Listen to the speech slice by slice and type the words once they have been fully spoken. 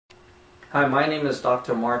Hi, my name is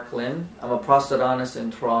Dr. Mark Lin. I'm a prosthodontist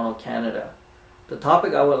in Toronto, Canada. The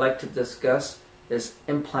topic I would like to discuss is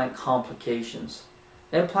implant complications.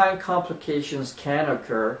 Implant complications can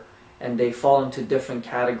occur and they fall into different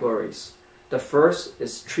categories. The first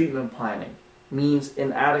is treatment planning, means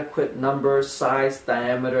inadequate number, size,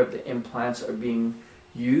 diameter of the implants are being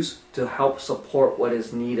used to help support what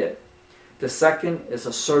is needed. The second is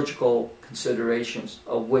a surgical considerations,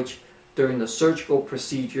 of which during the surgical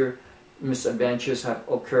procedure misadventures have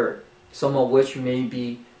occurred, some of which may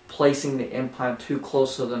be placing the implant too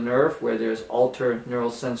close to the nerve where there's altered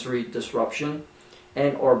neurosensory disruption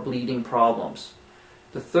and or bleeding problems.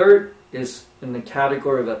 The third is in the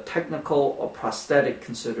category of a technical or prosthetic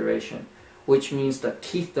consideration, which means the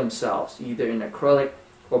teeth themselves, either in acrylic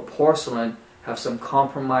or porcelain, have some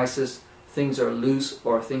compromises, things are loose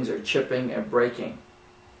or things are chipping and breaking.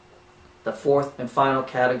 The fourth and final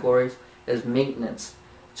category is maintenance.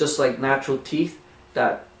 Just like natural teeth,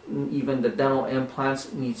 that even the dental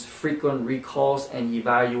implants needs frequent recalls and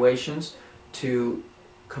evaluations to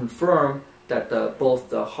confirm that both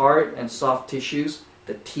the hard and soft tissues,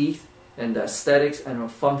 the teeth, and the aesthetics and the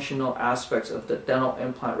functional aspects of the dental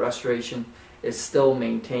implant restoration is still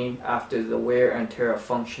maintained after the wear and tear of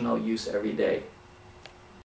functional use every day.